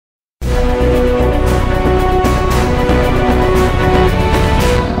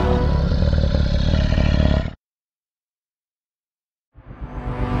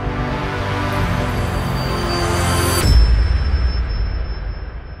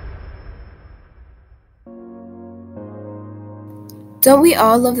Don't we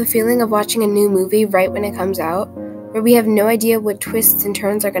all love the feeling of watching a new movie right when it comes out, where we have no idea what twists and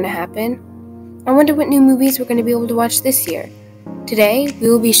turns are going to happen? I wonder what new movies we're going to be able to watch this year. Today, we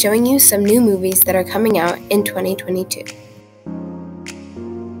will be showing you some new movies that are coming out in 2022.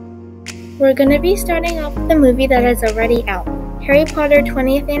 We're going to be starting off with a movie that is already out, Harry Potter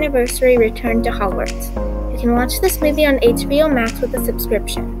 20th Anniversary Return to Hogwarts. You can watch this movie on HBO Max with a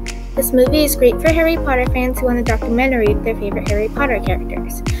subscription. This movie is great for Harry Potter fans who want a documentary with their favorite Harry Potter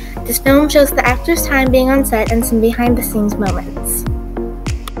characters. This film shows the actors' time being on set and some behind-the-scenes moments.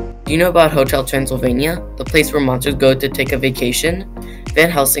 Do you know about Hotel Transylvania, the place where monsters go to take a vacation? Van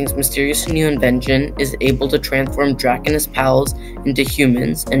Helsing's mysterious new invention is able to transform Drac and his pals into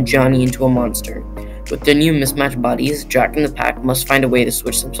humans and Johnny into a monster. With their new mismatched bodies, Drac and the pack must find a way to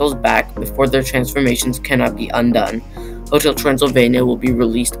switch themselves back before their transformations cannot be undone. Hotel Transylvania will be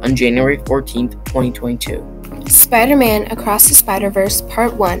released on January 14th, 2022. Spider-Man Across the Spider-Verse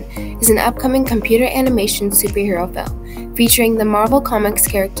Part 1 is an upcoming computer animation superhero film featuring the Marvel Comics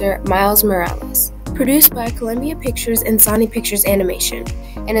character Miles Morales. Produced by Columbia Pictures and Sony Pictures Animation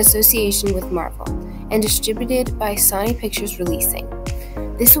in association with Marvel, and distributed by Sony Pictures Releasing.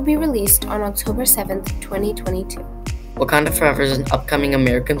 This will be released on October 7th, 2022. Wakanda Forever is an upcoming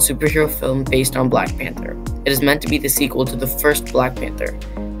American superhero film based on Black Panther. It is meant to be the sequel to the first Black Panther.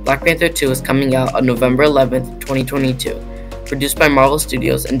 Black Panther 2 is coming out on November 11th, 2022. Produced by Marvel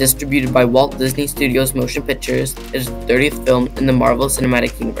Studios and distributed by Walt Disney Studios Motion Pictures, it is the 30th film in the Marvel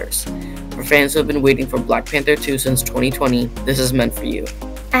Cinematic Universe. For fans who have been waiting for Black Panther 2 since 2020, this is meant for you.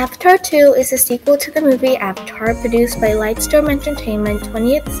 Avatar 2 is a sequel to the movie Avatar, produced by Lightstorm Entertainment,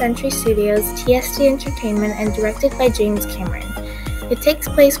 20th Century Studios, TST Entertainment, and directed by James Cameron. It takes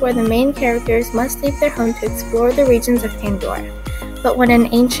place where the main characters must leave their home to explore the regions of Pandora. But when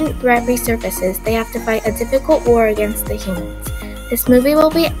an ancient threat resurfaces, they have to fight a difficult war against the humans. This movie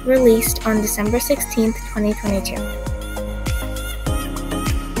will be released on December 16th, 2022.